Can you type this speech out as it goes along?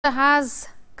Has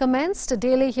commenced a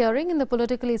daily hearing in the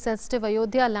politically sensitive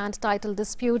Ayodhya land title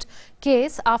dispute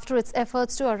case after its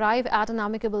efforts to arrive at an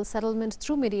amicable settlement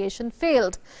through mediation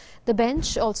failed. The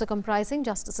bench, also comprising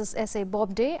Justices S A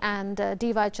Bobde and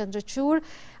D.Y. Chandrachud,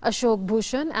 Ashok,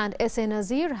 Bhushan and S A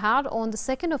Nazeer, had on the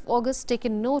 2nd of August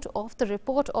taken note of the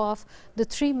report of the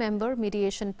three-member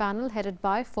mediation panel headed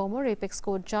by former Apex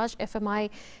Court Judge FMI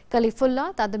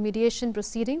Kalifulla that the mediation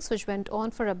proceedings, which went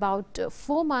on for about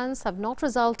 4 months, have not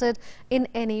resulted in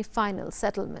any final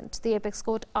settlement. The Apex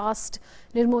Court asked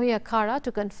Nirmohi Akhara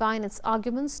to confine its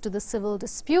arguments to the civil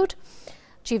dispute.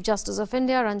 Chief Justice of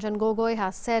India Ranjan Gogoi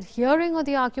has said hearing of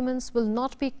the arguments will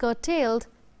not be curtailed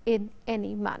in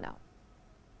any manner.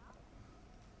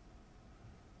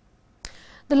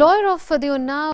 The lawyer of the Unnao